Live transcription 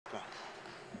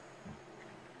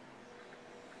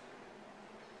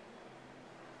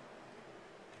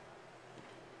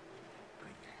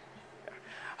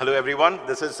Hello everyone,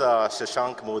 this is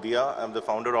Shashank Modia. I'm the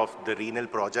founder of the Renal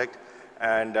Project.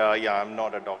 And yeah, I'm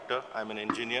not a doctor, I'm an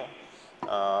engineer,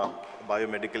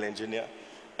 biomedical engineer.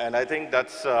 And I think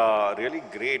that's really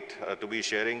great to be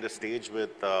sharing the stage with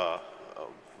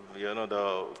you know,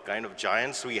 the kind of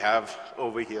giants we have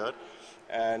over here.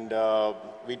 And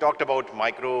we talked about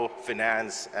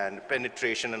microfinance and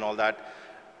penetration and all that.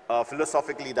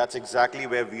 Philosophically, that's exactly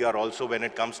where we are also when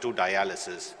it comes to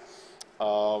dialysis.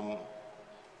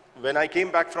 When I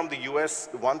came back from the US,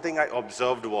 one thing I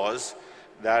observed was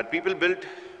that people built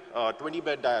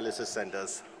 20-bed dialysis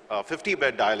centers,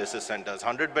 50-bed dialysis centers,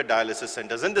 100-bed dialysis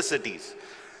centers in the cities.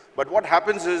 But what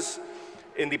happens is,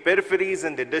 in the peripheries,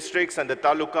 in the districts, and the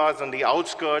talukas, and the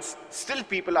outskirts, still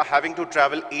people are having to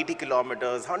travel 80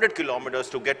 kilometers, 100 kilometers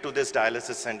to get to this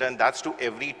dialysis center, and that's to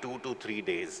every 2 to 3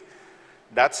 days.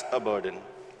 That's a burden.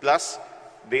 Plus,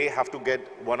 they have to get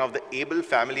one of the able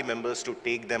family members to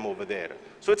take them over there.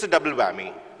 So it's a double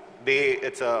whammy.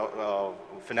 It's a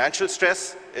financial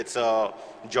stress, it's a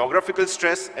geographical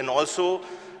stress, and also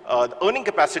the earning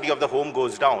capacity of the home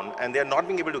goes down, and they're not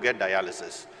being able to get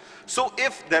dialysis. So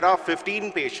if there are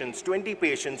 15 patients, 20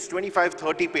 patients, 25,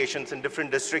 30 patients in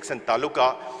different districts and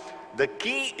taluka, the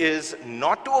key is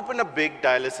not to open a big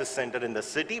dialysis center in the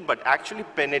city, but actually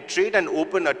penetrate and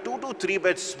open a 2 to 3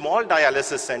 bed small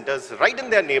dialysis centers right in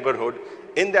their neighborhood,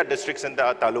 in their districts and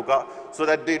the taluka, so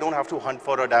that they don't have to hunt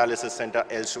for a dialysis center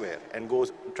elsewhere and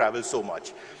travel so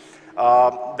much.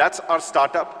 That's our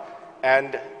startup,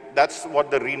 and that's what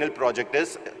the Renal Project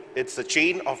is. It's a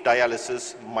chain of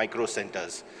dialysis micro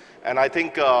centers. And I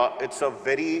think it's a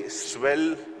very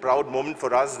swell, proud moment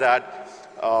for us that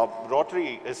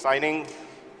Rotary is signing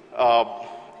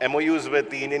MOUs with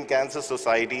the Indian Cancer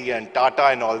Society and Tata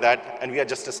and all that, and we are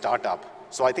just a startup.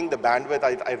 So I think the bandwidth,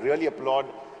 I really applaud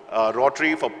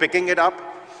Rotary for picking it up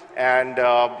and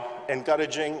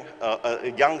encouraging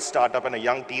a young startup and a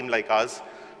young team like us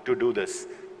to do this.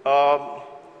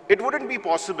 It wouldn't be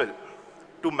possible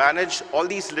to manage all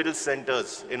these little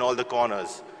centers in all the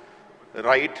corners,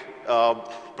 right,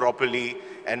 properly,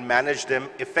 and manage them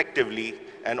effectively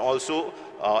and also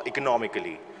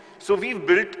economically. So we've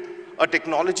built a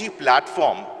technology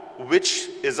platform which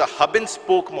is a hub and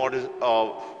spoke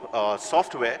model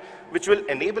software which will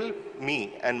enable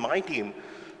me and my team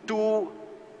to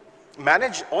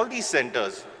manage all these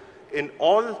centers in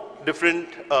all different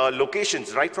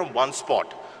locations right from one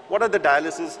spot. What are the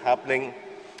dialysis happening?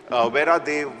 Where are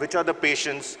they? Which are the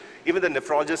patients? Even the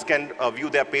nephrologist can view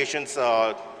their patients'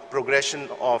 progression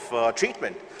of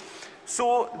treatment.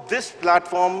 So this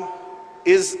platform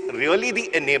is really the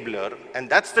enabler, and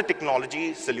that's the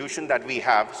technology solution that we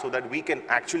have so that we can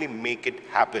actually make it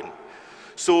happen.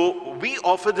 So we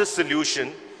offer this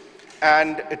solution,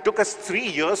 and it took us 3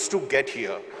 years to get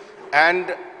here.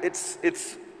 And it's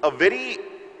a very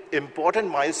important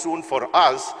milestone for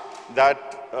us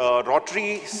that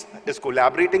Rotary is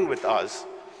collaborating with us.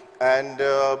 And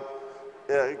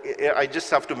I just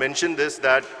have to mention this,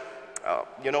 that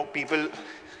you know, people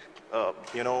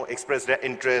you know, express their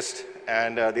interest,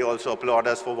 and they also applaud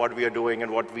us for what we are doing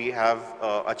and what we have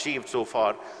achieved so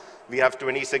far. We have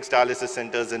 26 dialysis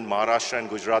centers in Maharashtra and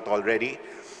Gujarat already,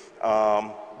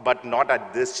 but not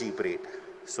at this cheap rate.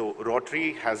 So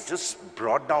Rotary has just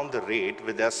brought down the rate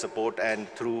with their support, and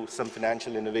through some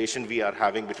financial innovation we are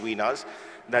having between us,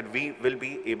 that we will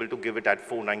be able to give it at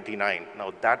 $499.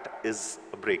 Now that is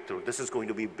a breakthrough. This is going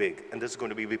to be big, and this is going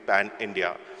to be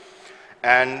pan-India.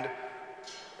 And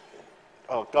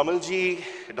Kamalji,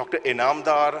 Dr.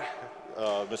 Inamdar,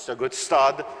 Mr.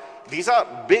 Gujstad, these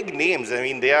are big names. I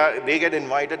mean, they get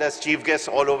invited as chief guests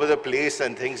all over the place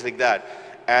and things like that.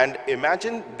 And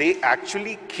imagine they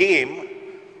actually came,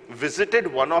 visited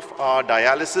one of our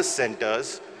dialysis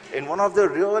centers in one of the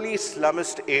really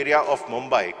slummest area of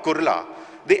Mumbai, Kurla.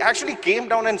 They actually came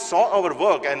down and saw our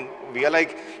work, and we are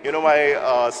like, you know,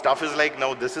 my staff is like,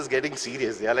 no, this is getting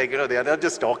serious. They are like, you know, they are not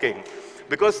just talking.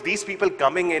 Because these people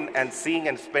coming in and seeing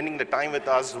and spending the time with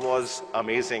us was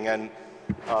amazing. And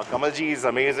Kamalji is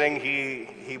amazing.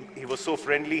 He was so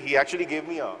friendly. He actually gave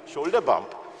me a shoulder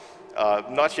bump,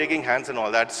 not shaking hands and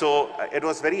all that. So it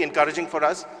was very encouraging for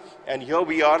us. And here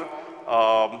we are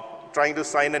trying to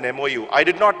sign an MOU. I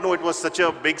did not know it was such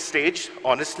a big stage,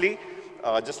 honestly.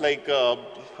 Just like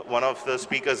one of the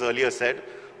speakers earlier said,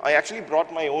 I actually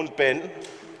brought my own pen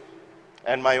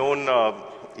and my own,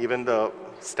 even the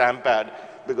stamp pad,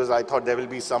 because I thought there will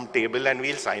be some table and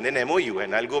we'll sign an MOU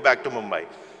and I'll go back to Mumbai.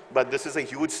 But this is a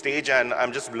huge stage, and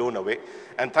I'm just blown away.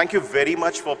 And thank you very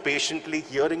much for patiently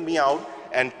hearing me out,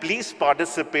 and please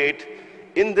participate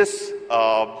in this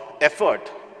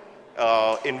effort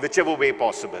in whichever way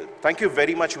possible. Thank you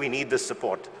very much. We need this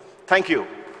support. Thank you.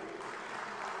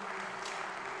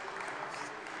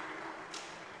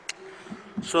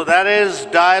 So that is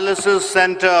Dialysis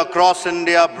Center across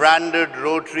India, branded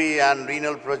Rotary and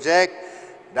Renal Project.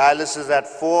 Dialysis at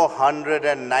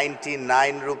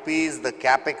 499 rupees. The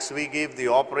capex we give, the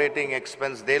operating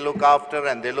expense they look after,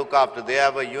 and they look after. They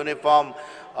have a uniform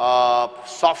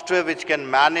software which can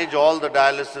manage all the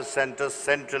dialysis centers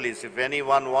centrally. So if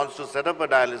anyone wants to set up a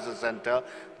dialysis center,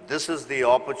 this is the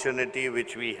opportunity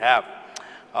which we have.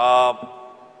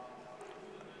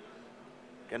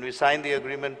 Can we sign the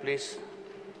agreement, please?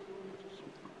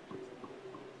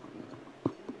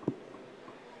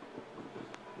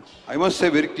 I must say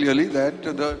very clearly that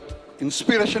the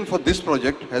inspiration for this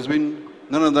project has been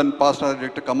none other than past Art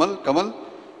Director Kamal. Kamal,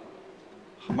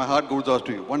 my heart goes out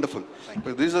to you. Wonderful.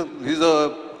 This is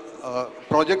a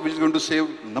project which is going to save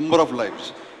a number of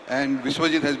lives. And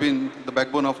Vishwajit has been the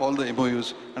backbone of all the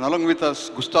MOUs. And along with us,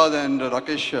 Gustaz and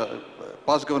Rakesh,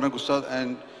 past Governor Gustaz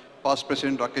and past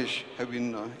President Rakesh have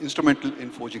been instrumental in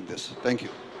forging this. Thank you.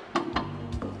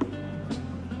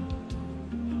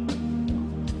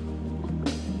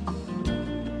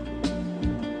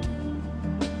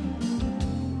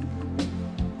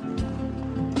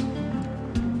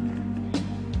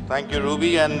 Thank you,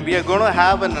 Ruby. And we are going to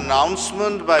have an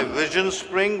announcement by Vision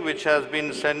Spring, which has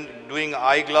been doing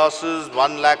eyeglasses,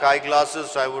 1 lakh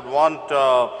eyeglasses. So I would want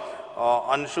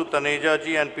Anshu Taneja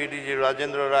ji and PDG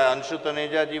Rajendra Rai. Anshu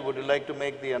Taneja ji, would you like to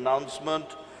make the announcement?